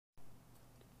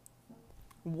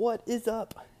What is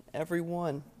up,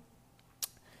 everyone?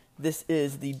 This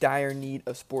is the Dire Need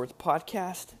of Sports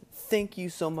podcast. Thank you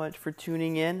so much for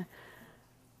tuning in.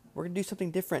 We're going to do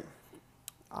something different.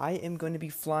 I am going to be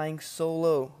flying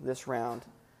solo this round.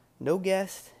 No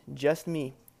guest, just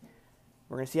me.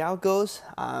 We're going to see how it goes.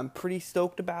 I'm pretty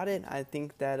stoked about it. I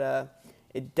think that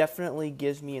it definitely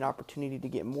gives me an opportunity to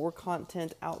get more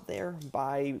content out there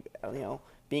by,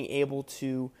 being able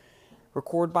to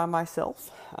record by myself.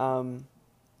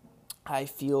 I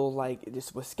feel like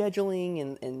just with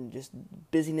scheduling and just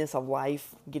busyness of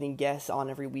life, getting guests on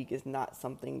every week is not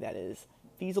something that is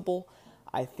feasible.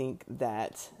 I think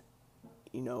that,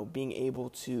 being able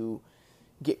to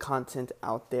get content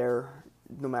out there,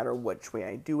 no matter which way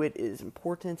I do it, is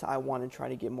important. I want to try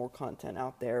to get more content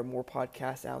out there, more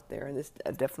podcasts out there, and this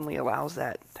definitely allows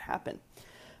that to happen.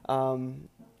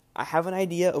 I have an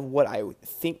idea of what I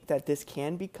think that this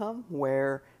can become,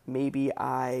 where maybe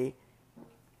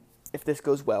if this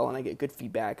goes well and I get good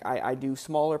feedback, I do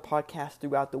smaller podcasts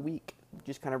throughout the week,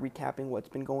 just kind of recapping what's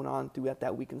been going on throughout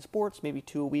that week in sports, maybe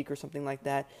 2 a week or something like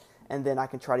that. And then I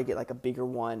can try to get like a bigger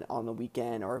one on the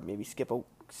weekend, or maybe skip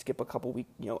a couple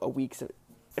weeks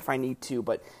if I need to,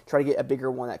 but try to get a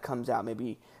bigger one that comes out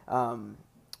maybe that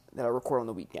I record on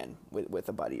the weekend with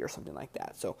a buddy or something like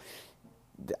that. So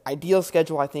the ideal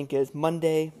schedule, I think, is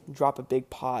Monday, drop a big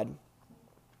pod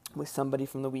with somebody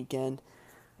from the weekend.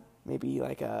 Maybe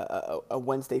like a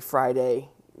Wednesday, Friday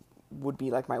would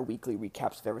be like my weekly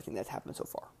recaps of everything that's happened so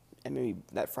far. And maybe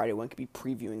that Friday one could be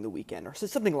previewing the weekend or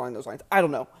something along those lines. I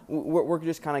don't know. We're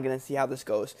just kind of going to see how this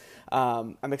goes.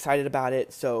 I'm excited about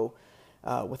it. So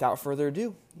without further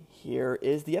ado, here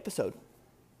is the episode.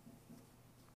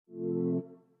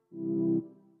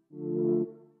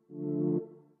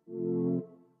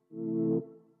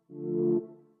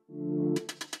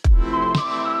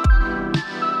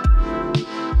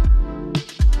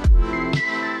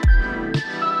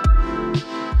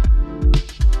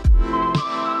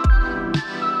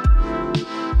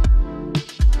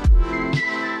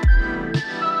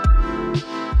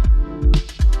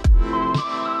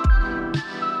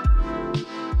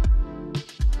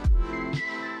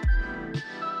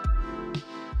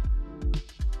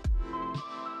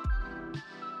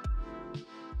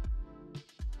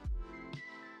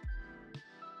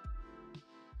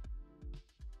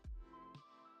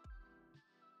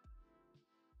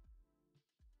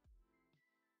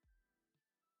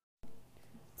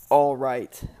 All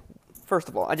right. First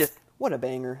of all, what a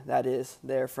banger that is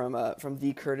there from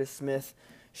D. Curtis Smith.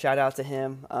 Shout out to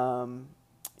him.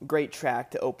 Great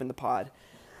track to open the pod.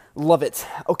 Love it.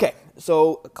 Okay,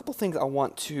 so a couple things I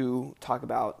want to talk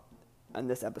about on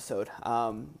this episode.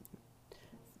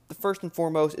 The first and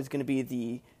foremost is going to be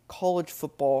the college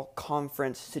football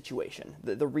conference situation,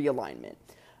 the realignment.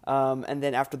 And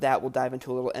then after that, we'll dive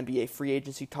into a little NBA free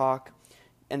agency talk.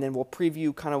 And then we'll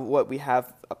preview kind of what we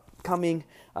have upcoming,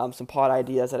 some pod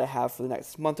ideas that I have for the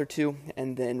next month or two,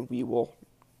 and then we will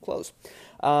close.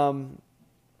 College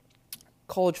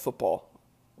football.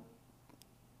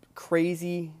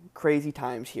 Crazy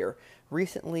times here.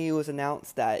 Recently, it was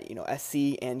announced that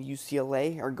SC and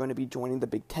UCLA are going to be joining the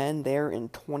Big Ten there in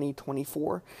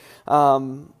 2024,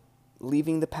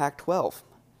 leaving the Pac-12.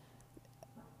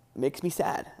 Makes me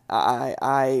sad.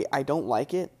 I don't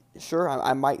like it. Sure,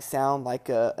 I might sound like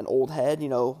an old head,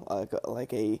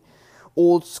 like a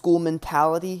old school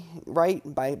mentality, right?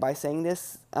 By saying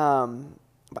this,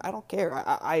 but I don't care.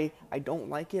 I don't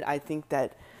like it. I think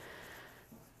that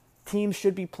teams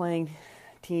should be playing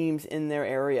teams in their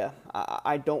area.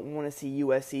 I don't want to see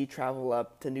USC travel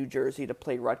up to New Jersey to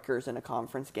play Rutgers in a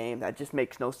conference game. That just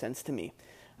makes no sense to me.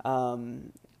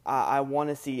 I want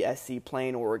to see SC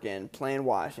playing Oregon, playing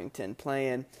Washington,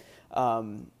 playing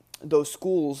those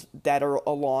schools that are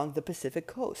along the Pacific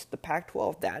Coast. The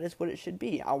Pac-12, that is what it should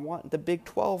be. I want the Big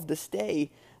 12 to stay,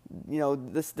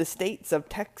 the states of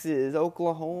Texas,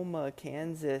 Oklahoma,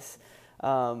 Kansas,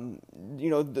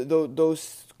 those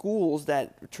schools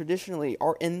that traditionally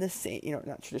are in the same,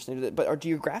 not traditionally, but are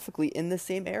geographically in the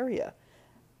same area.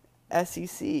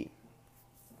 SEC,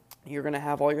 you're going to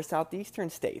have all your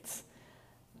southeastern states.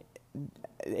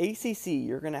 ACC,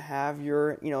 you're going to have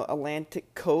your,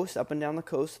 Atlantic coast, up and down the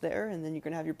coast there, and then you're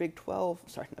going to have your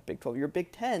your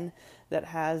Big Ten that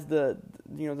has the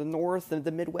North,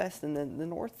 the Midwest, and the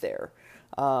North there.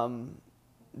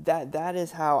 That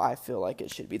is how I feel like it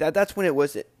should be. That's when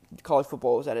college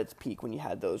football was at its peak, when you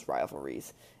had those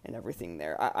rivalries and everything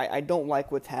there. I don't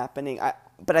like what's happening,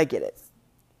 but I get it.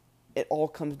 It all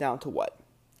comes down to what?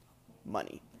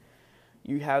 Money.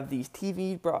 You have these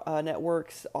TV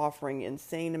networks offering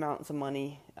insane amounts of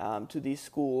money to these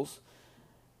schools.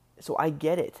 So I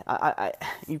get it.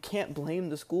 You can't blame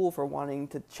the school for wanting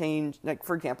to change. Like,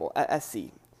 for example, at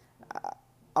SC,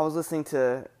 I was listening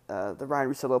to the Ryan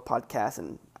Russillo podcast,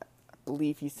 and I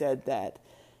believe he said that,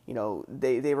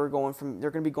 they're going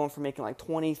to be going from making like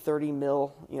 20, 30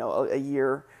 mil, a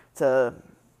year to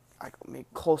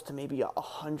like close to maybe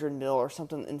 100 mil or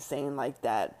something insane like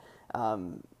that,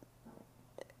 and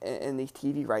these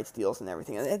TV rights deals and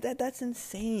everything. And that's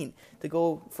insane to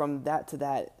go from that to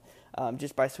that,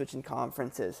 just by switching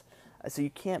conferences. So you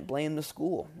can't blame the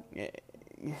school. It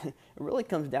really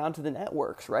comes down to the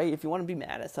networks, right? If you want to be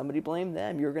mad at somebody, blame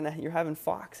them. You're having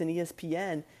Fox and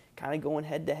ESPN kind of going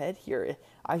head to head here.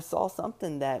 I saw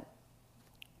something that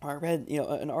I read,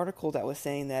 an article that was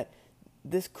saying that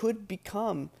this could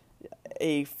become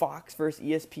a Fox versus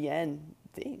ESPN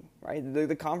thing, right?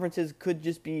 The conferences could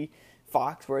just be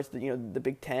Fox, where it's the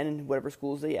Big Ten and whatever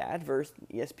schools they add, versus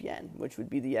ESPN, which would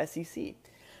be the SEC.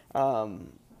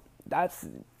 That's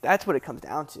what it comes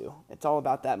down to. It's all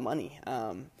about that money.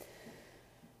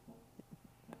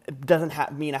 It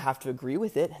doesn't mean I have to agree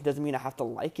with it. It doesn't mean I have to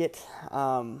like it.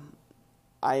 I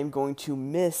am going to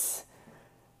miss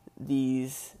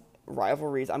these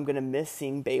rivalries. I'm going to miss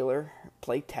seeing Baylor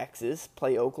play Texas,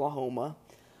 play Oklahoma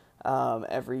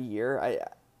every year.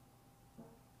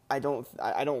 I don't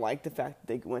like the fact that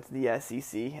they went to the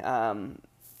SEC.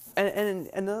 And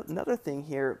another thing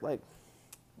here, like,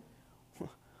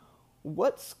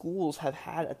 what schools have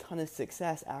had a ton of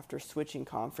success after switching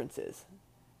conferences,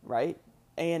 right?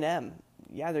 A&M,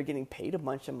 yeah, they're getting paid a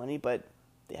bunch of money, but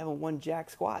they haven't won jack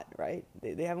squat, right?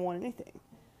 They haven't won anything,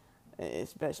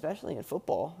 especially in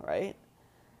football, right?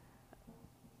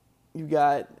 You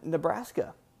got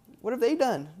Nebraska. What have they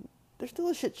done? They're still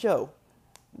a shit show.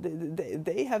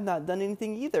 They have not done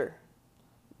anything either.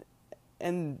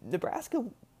 And Nebraska,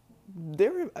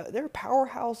 they're a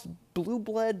powerhouse blue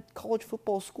blood college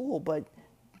football school, but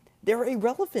they're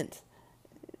irrelevant.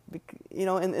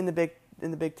 In the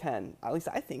Big Ten, at least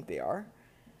I think they are.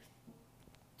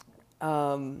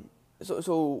 You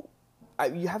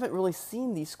haven't really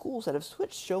seen these schools that have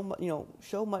switched show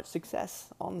much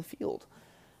success on the field.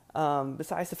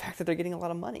 Besides the fact that they're getting a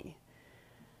lot of money.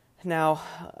 Now,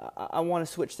 I want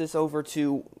to switch this over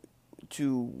to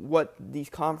what these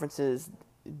conferences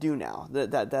do now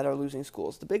that are losing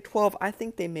schools. The Big 12, I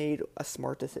think they made a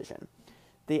smart decision.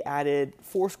 They added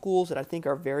 4 schools that I think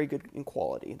are very good in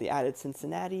quality. They added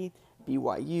Cincinnati,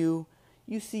 BYU,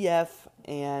 UCF,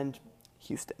 and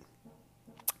Houston.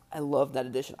 I love that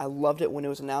addition. I loved it when it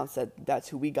was announced that that's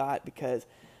who we got, because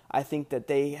I think that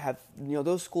they have,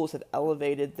 those schools have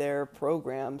elevated their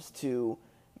programs to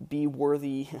be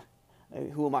worthy.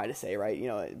 Who am I to say, right?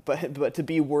 But to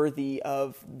be worthy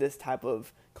of this type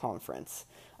of conference.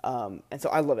 And so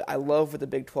I love it. I love what the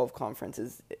Big 12 conference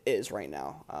is right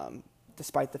now,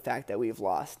 despite the fact that we've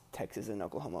lost Texas and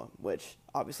Oklahoma, which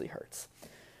obviously hurts.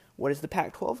 What is the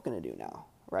Pac-12 going to do now,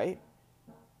 right?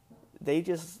 They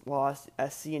just lost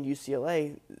SC and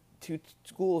UCLA, 2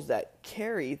 schools that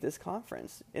carry this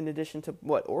conference, in addition to,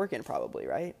 Oregon probably,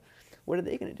 right? What are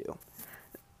they going to do?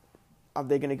 Are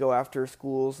they going to go after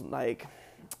schools like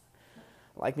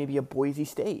maybe a Boise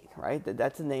State, right?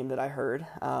 That's a name that I heard.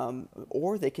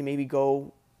 Or they can maybe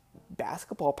go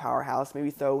basketball powerhouse,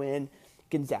 maybe throw in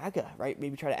Gonzaga, right?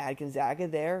 Maybe try to add Gonzaga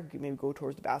there, maybe go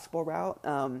towards the basketball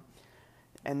route.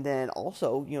 And then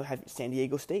also, have San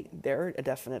Diego State. They're a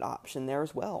definite option there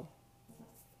as well.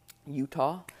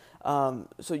 Utah.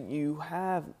 So you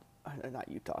have,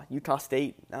 not Utah, Utah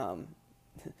State.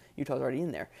 Utah's already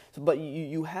in there. So, but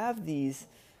you have these,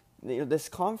 this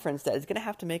conference that is going to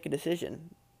have to make a decision.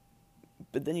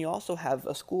 But then you also have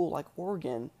a school like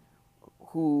Oregon,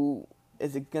 who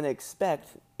is going to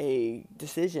expect a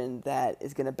decision that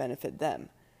is going to benefit them.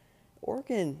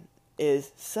 Oregon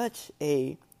is such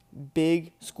a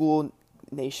big school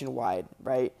nationwide,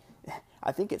 right?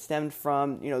 I think it stemmed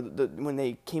from, when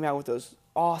they came out with those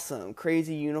awesome,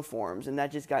 crazy uniforms, and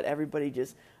that just got everybody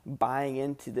just buying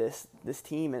into this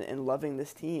team and loving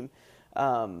this team.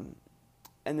 And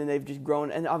then they've just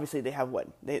grown, and obviously they have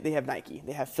they have Nike.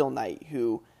 They have Phil Knight,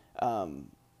 who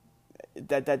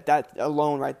that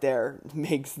alone right there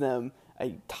makes them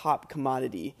a top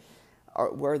commodity.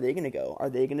 Where are they going to go? Are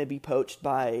they going to be poached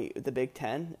by the Big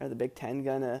Ten? Are the Big Ten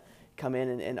going to come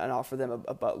in and offer them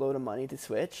a buttload of money to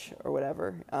switch or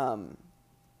whatever?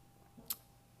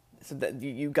 So that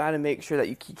you got to make sure that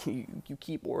you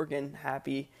keep Oregon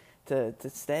happy to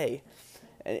stay.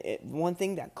 And one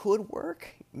thing that could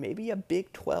work, maybe a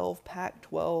Big 12,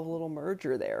 Pac-12 little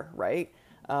merger there, right?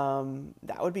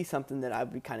 That would be something that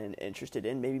I'd be kind of interested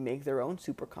in. Maybe make their own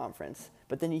super conference.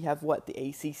 But then you have the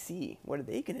ACC. What are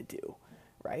they going to do,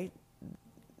 right?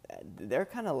 they're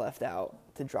kind of left out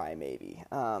to dry maybe.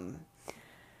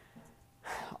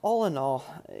 All in all,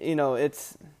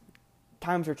 it's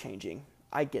times are changing.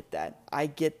 I get that. I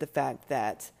get the fact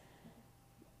that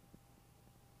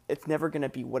it's never going to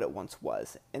be what it once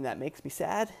was, and that makes me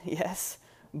sad, yes.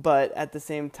 But at the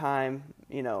same time,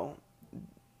 the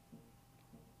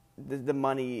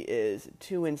money is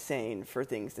too insane for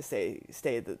things to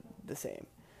stay the same.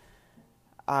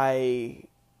 I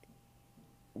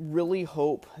really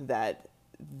hope that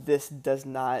this does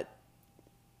not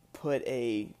put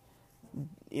like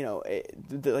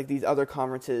these other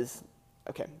conferences.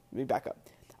 Okay, let me back up.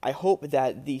 I hope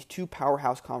that these two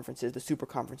powerhouse conferences, the super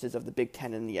conferences of the Big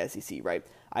Ten and the SEC, right?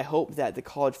 I hope that the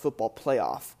college football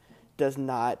playoff does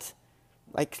not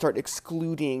start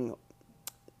excluding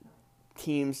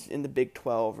teams in the Big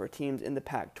 12 or teams in the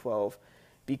Pac-12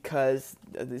 because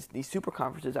of these super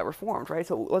conferences that were formed, right?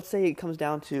 So let's say it comes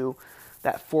down to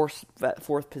that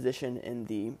fourth position in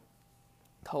the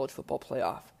college football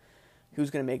playoff.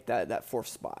 Who's going to make that fourth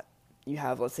spot? You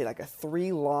have, let's say, a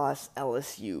 3-loss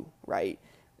LSU, right,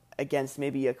 against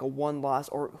maybe a 1-loss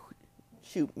or,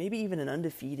 maybe even an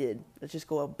undefeated, let's just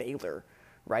go out Baylor,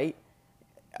 right?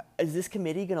 Is this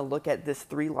committee going to look at this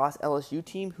 3-loss LSU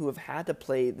team who have had to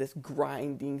play this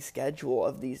grinding schedule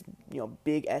of these,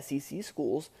 big SEC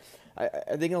schools? Are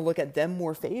they going to look at them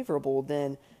more favorable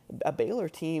than a Baylor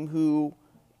team who,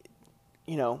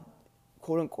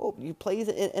 quote unquote, plays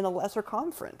in a lesser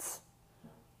conference?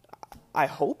 I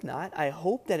hope not. I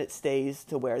hope that it stays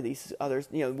to where these others,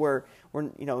 we're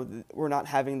not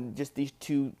having just these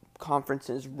two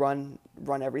conferences run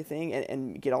everything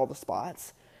and get all the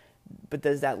spots. But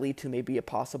does that lead to maybe a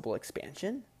possible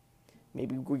expansion?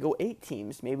 Maybe we go 8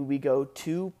 teams. Maybe we go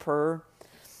 2 per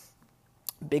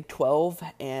Big 12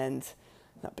 and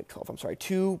not Big 12. I'm sorry,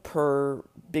 2 per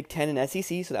Big 10 and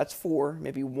SEC. So that's 4.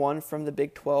 Maybe 1 from the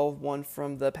Big 12, 1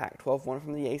 from the Pac-12, 1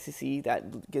 from the ACC.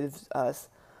 That gives us.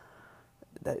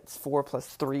 That's 4 plus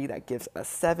 3. That gives us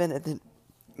 7, and then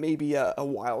maybe a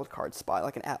wild card spot,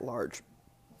 like an at-large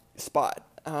spot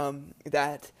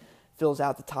that fills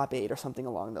out the top 8 or something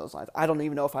along those lines. I don't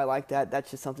even know if I like that.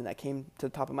 That's just something that came to the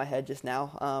top of my head just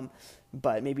now.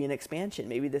 But maybe an expansion.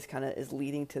 Maybe this kind of is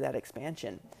leading to that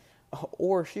expansion.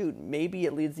 Or maybe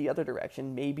it leads the other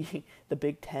direction. Maybe the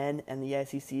Big Ten and the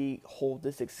SEC hold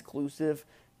this exclusive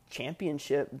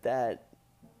championship that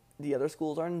the other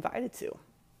schools aren't invited to.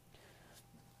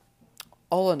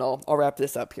 All in all, I'll wrap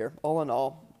this up here. All in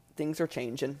all, things are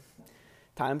changing.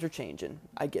 Times are changing.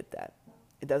 I get that.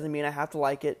 It doesn't mean I have to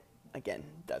like it. Again,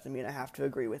 doesn't mean I have to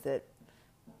agree with it.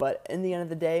 But in the end of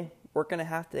the day, we're going to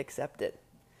have to accept it.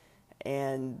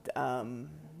 And, going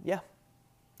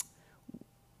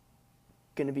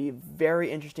to be very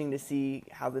interesting to see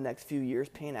how the next few years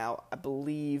pan out. I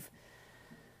believe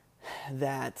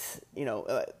that,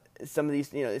 some of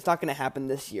these, it's not going to happen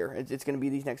this year. It's going to be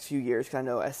these next few years because I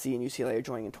know SC and UCLA are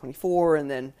joining in 24, and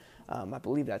then I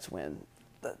believe that's when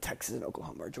the Texas and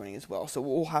Oklahoma are joining as well. So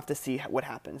we'll have to see what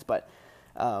happens. But,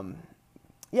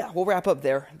 we'll wrap up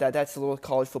there. That's a little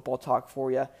college football talk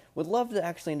for you. Would love to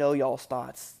actually know y'all's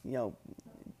thoughts.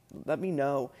 Let me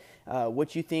know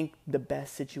what you think the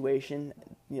best situation,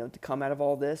 to come out of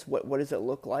all this. What does it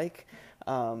look like?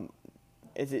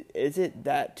 Is it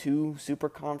that 2 super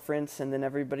conference and then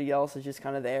everybody else is just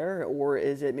kind of there, or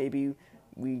is it maybe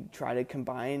we try to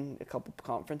combine a couple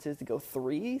conferences to go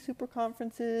 3 super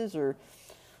conferences, or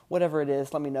whatever it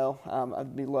is? Let me know.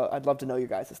 I'd love to know your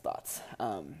guys' thoughts.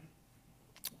 All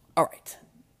right,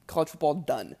 college football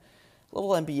done. A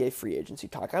little NBA free agency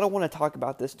talk. I don't want to talk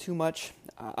about this too much.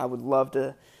 I would love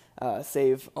to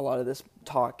save a lot of this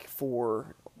talk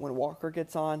for when Walker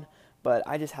gets on. But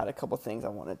I just had a couple things I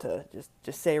wanted to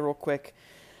just say real quick.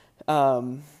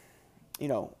 The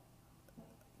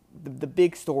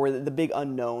big story, the big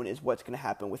unknown is what's going to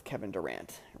happen with Kevin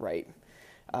Durant, right?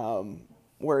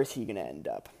 Where is he going to end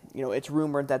up? It's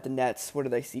rumored that the Nets, what are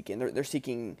they seeking? They're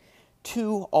seeking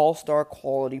 2 all-star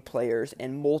quality players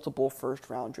and multiple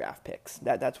first-round draft picks.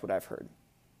 That's what I've heard.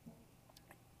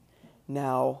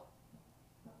 Now,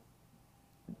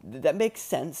 that makes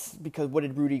sense because what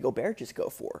did Rudy Gobert just go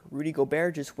for? Rudy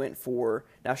Gobert just went for,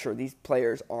 now sure, these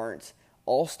players aren't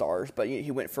all-stars, but he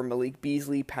went for Malik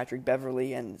Beasley, Patrick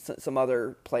Beverley, and some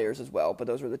other players as well, but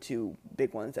those were the 2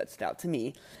 big ones that stood out to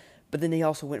me. But then they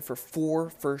also went for 4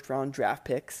 first-round draft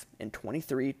picks in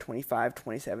 23, 25,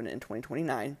 27, and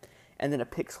 2029, and then a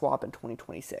pick swap in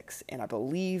 2026. And I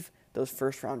believe those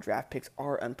first-round draft picks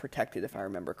are unprotected, if I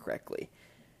remember correctly.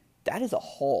 That is a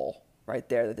haul right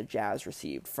there that the Jazz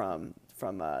received from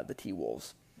the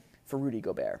T-Wolves for Rudy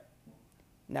Gobert.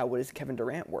 Now, what is Kevin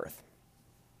Durant worth?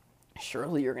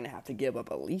 surely you're going to have to give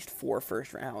up at least 4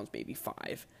 first rounds, maybe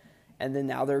 5. And then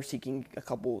now they're seeking a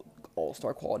couple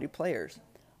all-star quality players.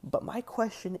 But my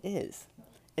question is,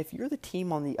 if you're the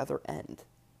team on the other end,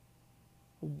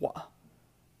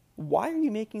 why are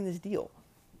you making this deal?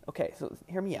 Okay, so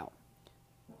hear me out.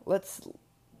 Let's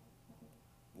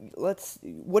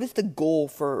what is the goal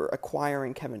for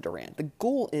acquiring Kevin Durant? The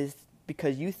goal is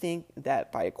because you think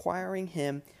that by acquiring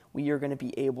him, we are going to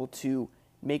be able to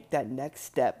make that next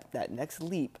step, that next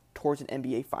leap towards an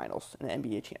NBA Finals, an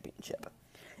NBA championship.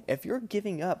 If you're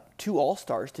giving up 2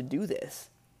 All-Stars to do this,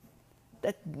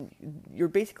 that you're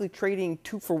basically trading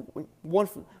 2 for 1.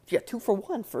 2 for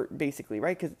 1 for basically,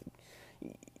 right? Because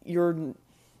you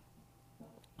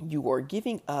are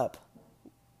giving up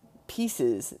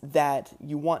pieces that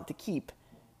you want to keep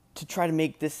to try to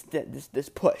make this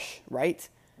push, right?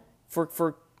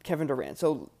 For Kevin Durant.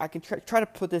 So I can try to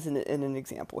put this in an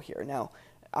example here. Now,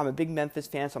 I'm a big Memphis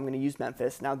fan, so I'm going to use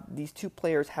Memphis. Now, these 2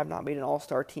 players have not made an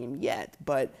all-star team yet,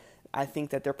 but I think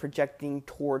that they're projecting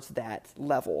towards that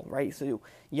level, right? So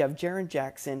you have Jaren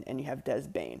Jackson and you have Des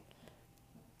Bane.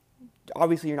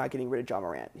 Obviously, you're not getting rid of Ja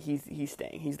Morant. He's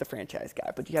staying. He's the franchise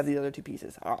guy. But you have the other 2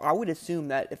 pieces. I would assume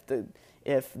that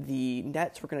if the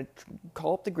Nets were going to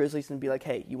call up the Grizzlies and be like,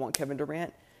 hey, you want Kevin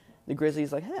Durant? The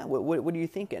Grizzlies like, hey, what are you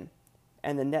thinking?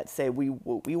 And the Nets say, we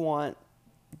want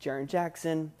Jaren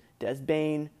Jackson, Des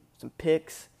Bane, some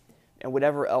picks, and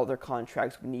whatever other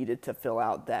contracts we needed to fill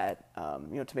out that,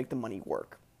 to make the money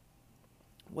work.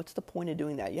 What's the point of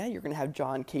doing that? Yeah, you're going to have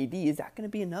John KD. Is that going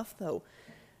to be enough, though?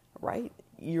 Right?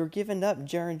 You're giving up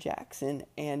Jaren Jackson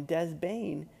and Des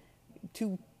Bane,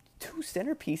 two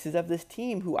centerpieces of this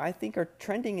team who I think are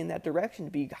trending in that direction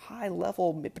to be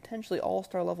high-level, potentially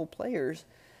all-star level players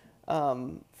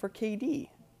for KD.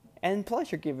 And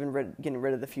plus, you're getting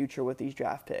rid of the future with these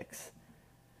draft picks.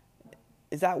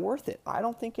 Is that worth it? I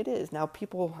don't think it is. Now,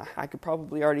 I could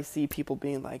probably already see people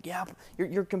being like, yeah,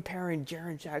 you're comparing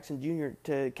Jaren Jackson Jr.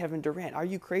 to Kevin Durant. Are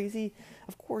you crazy?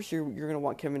 Of course you're going to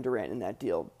want Kevin Durant in that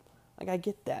deal. Like, I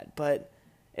get that, but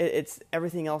it's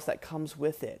everything else that comes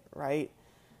with it, right?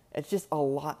 It's just a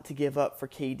lot to give up for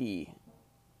KD.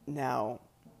 Now,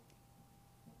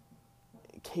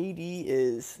 KD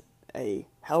is a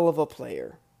hell of a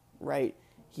player, right?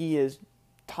 He is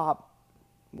top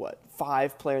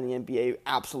 5 player in the NBA,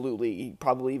 absolutely,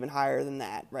 probably even higher than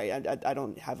that, right? I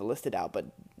don't have it listed out, but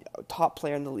top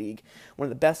player in the league, one of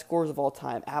the best scorers of all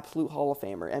time, absolute Hall of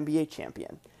Famer, NBA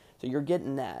champion. So you're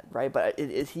getting that, right? But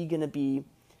is he going to be?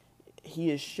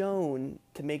 He is shown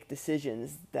to make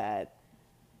decisions that,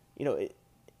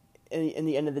 in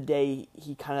the end of the day,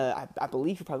 he kind of, I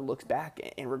believe he probably looks back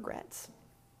and regrets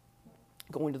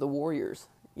going to the Warriors.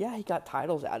 Yeah, he got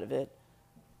titles out of it,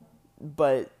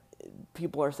 but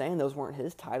people are saying those weren't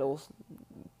his titles.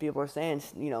 People are saying,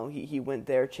 he went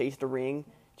there, chased a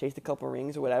couple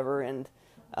rings or whatever, and,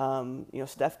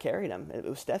 Steph carried him. It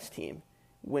was Steph's team.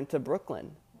 Went to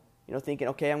Brooklyn, thinking,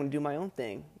 okay, I'm going to do my own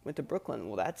thing. Went to Brooklyn.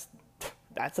 Well,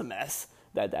 that's a mess.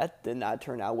 That did not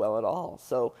turn out well at all.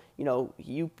 So,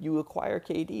 you acquire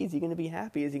KD. Is he going to be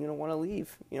happy? Is he going to want to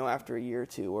leave, after a year or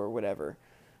 2 or whatever?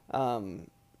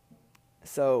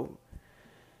 So,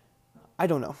 I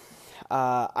don't know.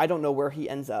 I don't know where he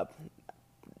ends up.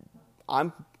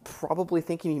 I'm probably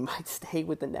thinking he might stay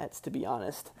with the Nets, to be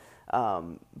honest.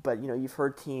 But, you've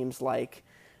heard teams like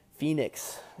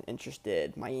Phoenix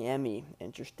interested, Miami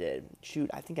interested.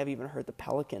 Shoot, I think I've even heard the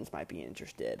Pelicans might be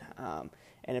interested.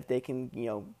 And if they can,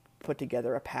 put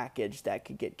together a package that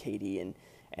could get KD,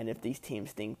 and if these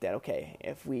teams think that, okay,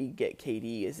 if we get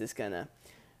KD, is this going to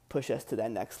push us to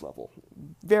that next level?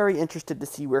 Very interested to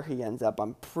see where he ends up.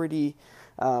 I'm pretty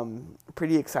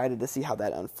excited to see how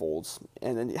that unfolds.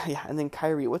 And then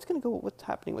Kyrie, what's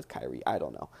happening with Kyrie? I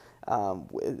don't know.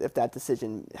 If that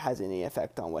decision has any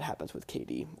effect on what happens with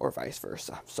KD or vice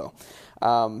versa. So,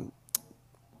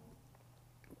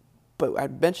 but I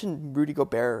mentioned Rudy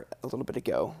Gobert a little bit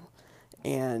ago,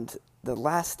 and the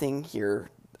last thing here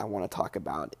I want to talk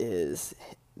about is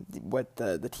what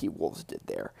the T-Wolves did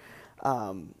there.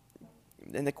 And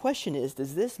the question is,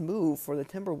 does this move for the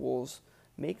Timberwolves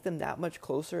make them that much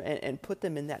closer and put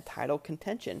them in that title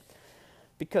contention?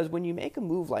 Because when you make a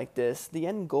move like this, the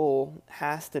end goal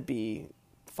has to be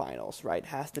finals, right?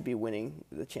 Has to be winning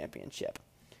the championship.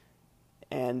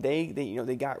 And they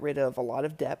got rid of a lot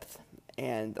of depth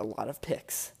and a lot of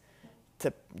picks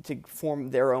to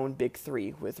form their own big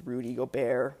 3 with Rudy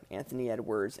Gobert, Anthony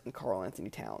Edwards, and Karl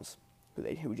Anthony Towns,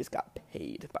 who just got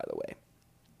paid, by the way.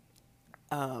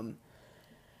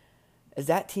 Is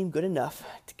that team good enough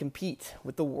to compete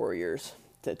with the Warriors,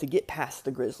 to get past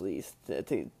the Grizzlies,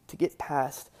 to get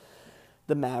past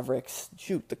the Mavericks.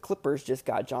 Shoot, the Clippers just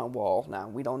got John Wall. Now,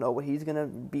 we don't know what he's going to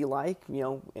be like,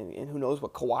 and who knows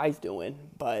what Kawhi's doing.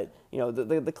 But,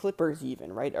 the Clippers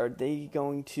even, right? Are they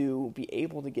going to be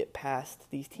able to get past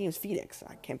these teams? Phoenix.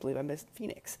 I can't believe I missed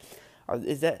Phoenix.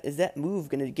 Is that move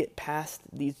going to get past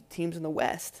these teams in the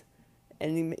West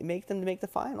and make them to make the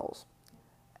finals?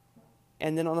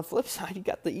 And then on the flip side, you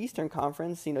got the Eastern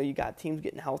Conference. You got teams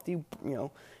getting healthy,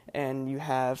 and you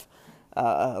have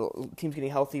teams getting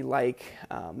healthy like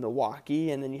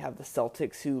Milwaukee, and then you have the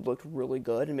Celtics who looked really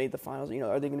good and made the finals.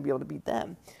 Are they going to be able to beat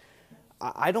them?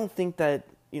 I don't think that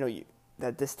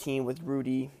that this team with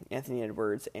Rudy, Anthony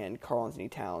Edwards, and Karl-Anthony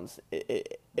Towns,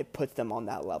 it puts them on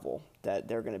that level that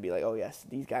they're going to be like, oh yes,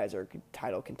 these guys are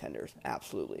title contenders,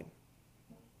 absolutely.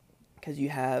 Because you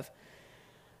have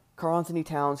Karl-Anthony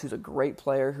Towns, who's a great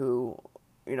player, who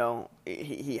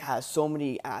he has so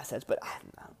many assets, but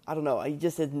I don't know. He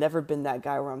just has never been that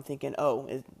guy where I'm thinking, oh,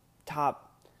 is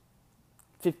top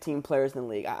 15 players in the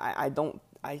league. I don't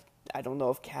know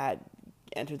if Cat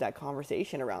entered that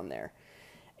conversation around there.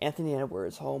 Anthony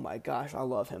Edwards, oh my gosh, I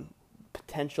love him.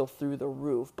 Potential through the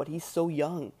roof, but he's so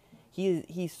young.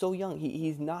 He's so young.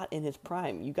 He's not in his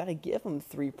prime. You got to give him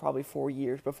 3, probably 4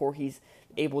 years before he's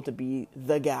able to be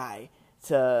the guy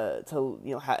to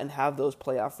and have those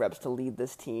playoff reps to lead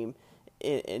this team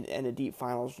in a deep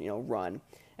finals run.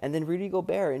 And then Rudy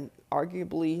Gobert, and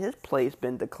arguably his play's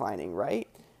been declining, right?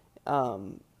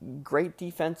 Great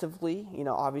defensively,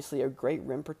 obviously a great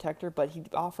rim protector, but he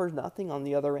offers nothing on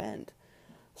the other end.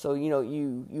 So,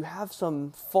 you have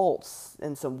some faults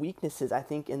and some weaknesses, I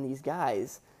think, in these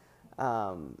guys.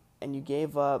 And you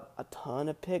gave up a ton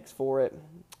of picks for it.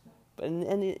 But in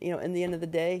the end of the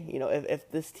day, if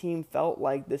this team felt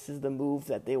like this is the move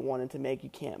that they wanted to make, you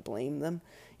can't blame them.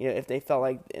 If they felt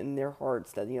like in their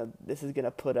hearts that, this is going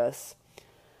to put us,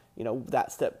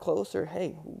 that step closer,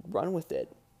 hey, run with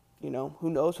it. Who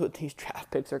knows what these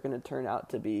draft picks are going to turn out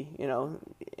to be,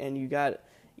 and you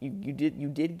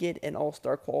did get an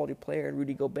all-star quality player in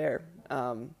Rudy Gobert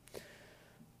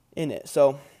in it.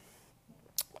 So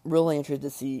really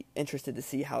interested to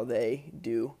see how they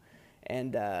do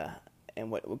and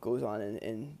what goes on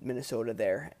in Minnesota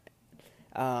there.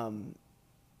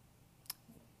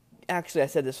 Actually, I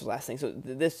said this was last thing. So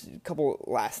this couple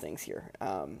last things here.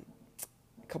 A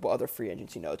couple other free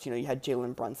agency notes. You had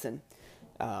Jalen Brunson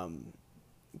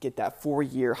get that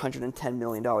 4-year, $110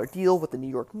 million deal with the New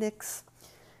York Knicks.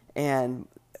 And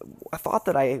a thought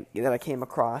that I came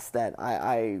across that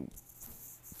I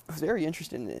was very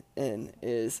interested in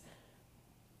is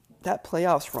that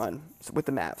playoffs run with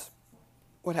the Mavs.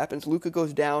 What happens? Luka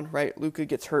goes down, right? Luka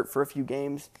gets hurt for a few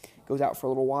games, goes out for a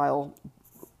little while.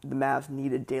 The Mavs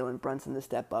needed Jalen Brunson to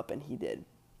step up, and he did.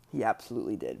 He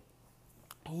absolutely did.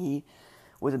 He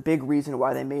was a big reason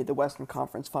why they made the Western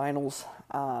Conference Finals,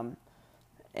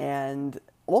 and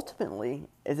ultimately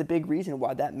is a big reason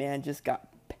why that man just got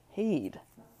paid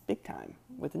big time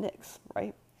with the Knicks,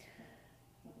 right?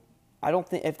 I don't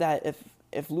think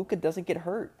if Luka doesn't get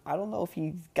hurt, I don't know if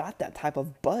he's got that type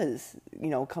of buzz,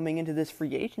 coming into this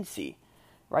free agency,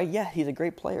 right? Yeah, he's a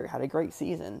great player, had a great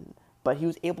season, but he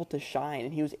was able to shine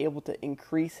and he was able to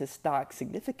increase his stock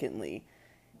significantly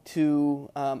to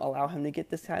allow him to get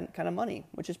this kind of money,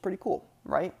 which is pretty cool,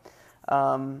 right?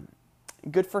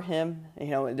 Good for him.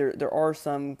 There are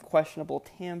some questionable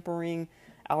tampering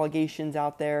allegations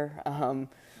out there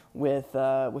with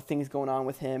things going on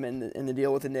with him and the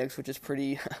deal with the Knicks, which is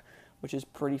pretty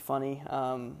funny.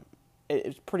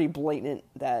 It's pretty blatant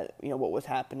that what was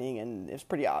happening, and it's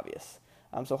pretty obvious.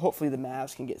 So hopefully the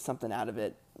Mavs can get something out of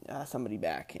it, somebody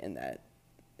back in that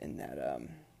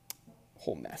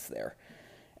whole mess there.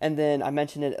 And then I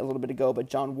mentioned it a little bit ago, but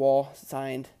John Wall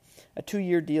signed a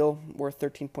 2-year deal worth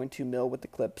 $13.2 million with the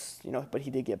Clips. But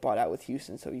he did get bought out with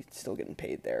Houston, so he's still getting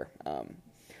paid there.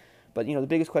 But the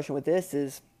biggest question with this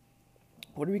is,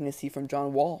 what are we going to see from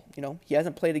John Wall? He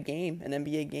hasn't played an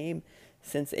NBA game,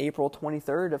 since April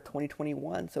 23rd of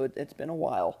 2021, so it's been a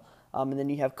while. And then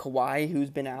you have Kawhi, who's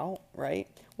been out, right?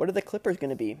 What are the Clippers going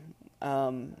to be?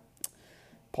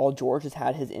 Paul George has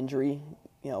had his injury,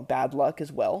 bad luck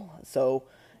as well. So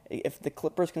if the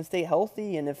Clippers can stay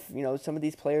healthy, and if some of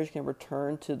these players can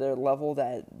return to their level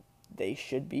that they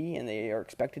should be and they are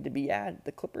expected to be at,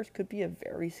 the Clippers could be a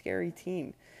very scary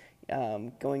team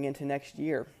going into next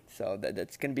year. So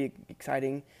that's going to be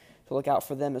exciting to look out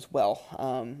for them as well.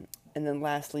 And then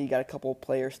lastly, you got a couple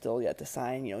players still yet to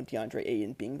sign. DeAndre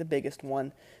Ayton being the biggest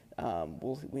one.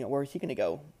 Where is he going to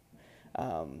go?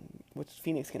 What's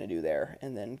Phoenix going to do there?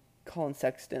 And then Colin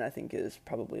Sexton, I think, is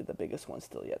probably the biggest one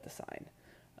still yet to sign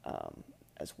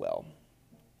as well.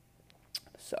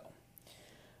 So,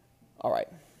 all right.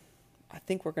 I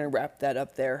think we're going to wrap that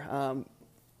up there.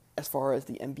 As far as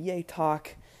the NBA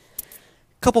talk,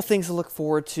 a couple things to look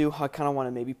forward to. I kind of want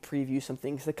to maybe preview some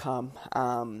things to come.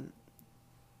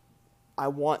 I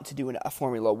want to do a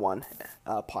Formula One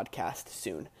podcast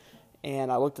soon.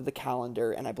 And I looked at the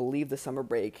calendar, and I believe the summer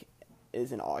break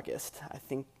is in August. I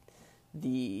think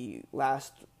the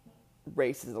last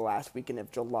race is the last weekend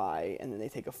of July, and then they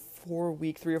take a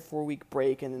 3 or 4 week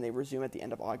break, and then they resume at the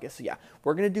end of August. So yeah,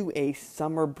 we're going to do a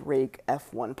summer break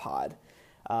F1 pod.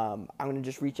 I'm going to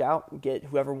just reach out and get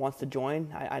whoever wants to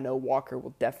join. I know Walker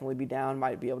will definitely be down,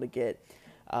 might be able to get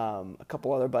a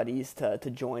couple other buddies to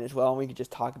join as well, and we can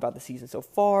just talk about the season so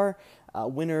far,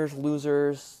 winners,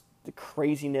 losers, the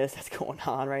craziness that's going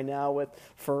on right now with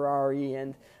Ferrari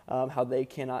and how they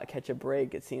cannot catch a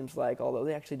break, it seems like, although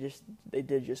they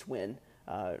did just win.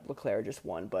 Leclerc just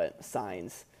won, but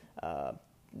Sainz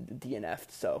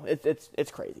DNF'd, so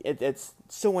it's crazy. It's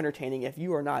so entertaining. If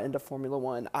you are not into Formula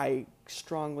One, I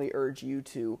strongly urge you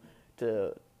to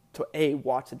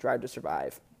watch the Drive to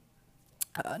Survive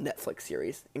Netflix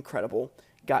series. Incredible.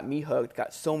 Got me hooked,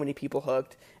 got so many people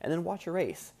hooked, and then watch a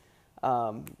race.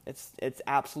 It's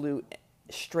absolute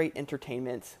straight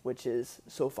entertainment, which is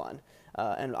so fun,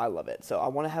 and I love it. So I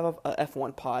want to have a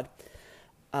F1 pod.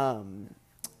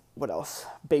 What else?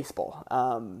 Baseball.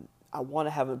 I want to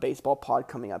have a baseball pod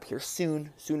coming up here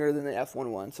sooner than the F1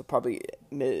 one, so probably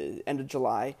end of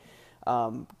July,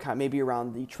 kind of maybe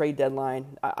around the trade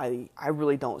deadline. I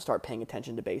really don't start paying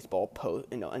attention to baseball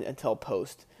until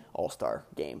post All-Star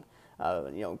game.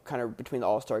 Kind of between the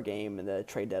All-Star game and the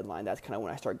trade deadline, that's kind of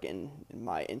when I start getting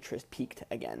my interest peaked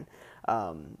again.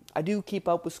 I do keep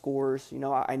up with scores.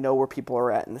 I know where people are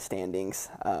at in the standings.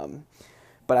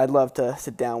 But I'd love to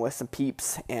sit down with some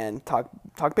peeps and talk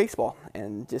baseball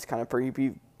and just kind of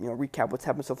preview, recap what's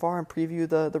happened so far and preview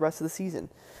the rest of the season.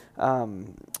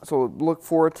 So look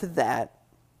forward to that.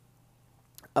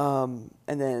 And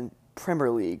then Premier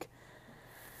League.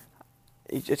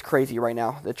 It's crazy right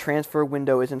now. The transfer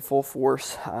window is in full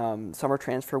force. Summer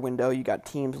transfer window. You got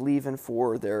teams leaving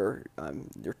for their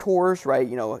tours, right?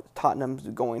 Tottenham's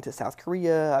going to South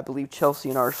Korea. I believe Chelsea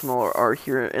and Arsenal are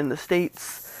here in the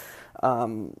States.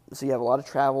 So you have a lot of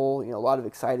travel. A lot of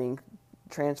exciting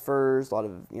transfers. A lot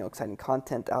of exciting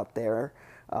content out there.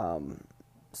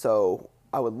 So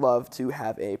I would love to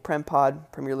have a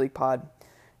Premier League pod.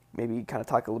 Maybe kind of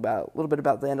talk a little bit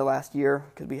about the end of last year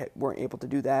because we weren't able to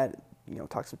do that.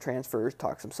 Talk some transfers,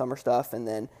 talk some summer stuff, and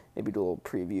then maybe do a little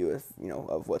preview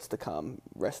of what's to come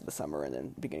rest of the summer and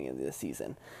then beginning of the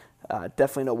season.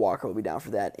 Definitely know Walker will be down for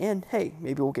that. And hey,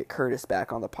 maybe we'll get Curtis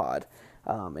back on the pod,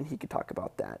 and he could talk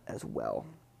about that as well.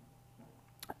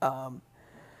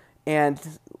 And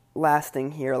last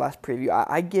thing here, last preview,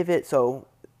 I give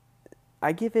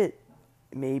it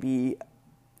maybe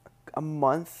a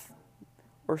month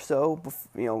or so,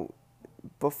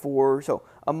 so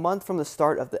a month from the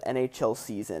start of the NHL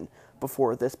season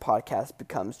before this podcast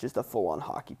becomes just a full-on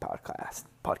hockey podcast.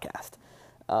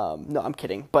 No, I'm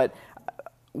kidding, but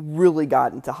really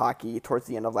got into hockey towards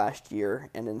the end of last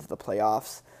year and into the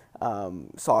playoffs.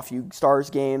 Saw a few Stars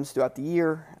games throughout the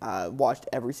year, watched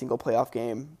every single playoff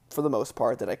game for the most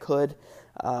part that I could,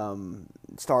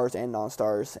 Stars and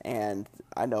non-Stars, and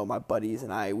I know my buddies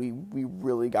and we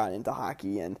really got into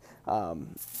hockey, and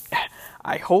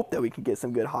I hope that we can get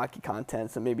some good hockey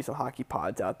content, and maybe some hockey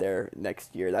pods out there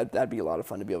next year. That'd be a lot of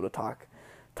fun to be able to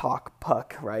talk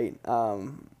puck, right?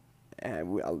 And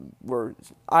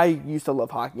I used to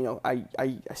love hockey. I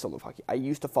still love hockey. I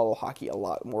used to follow hockey a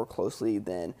lot more closely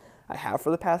than I have for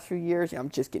the past few years. I'm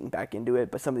just getting back into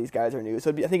it, but some of these guys are new,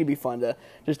 so I think it'd be fun to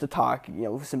talk,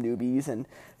 with some newbies and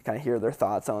kind of hear their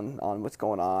thoughts on what's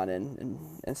going on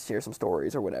and share some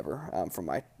stories or whatever from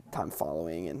my time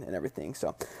following and everything.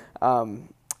 So,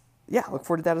 look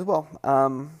forward to that as well.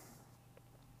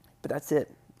 But that's it.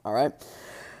 All right.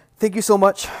 Thank you so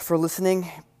much for listening.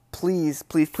 Please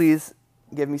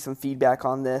give me some feedback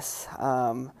on this.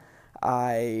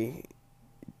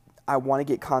 I want to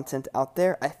get content out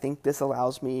there. I think this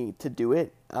allows me to do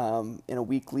it in a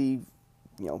weekly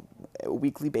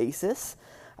basis.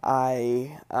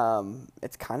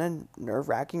 It's kind of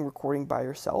nerve-wracking recording by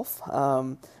yourself,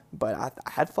 but I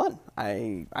had fun.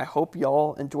 I hope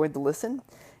y'all enjoyed the listen,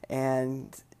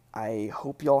 and I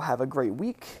hope y'all have a great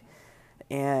week.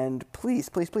 And please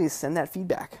send that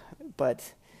feedback.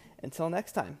 But until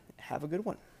next time, have a good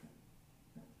one.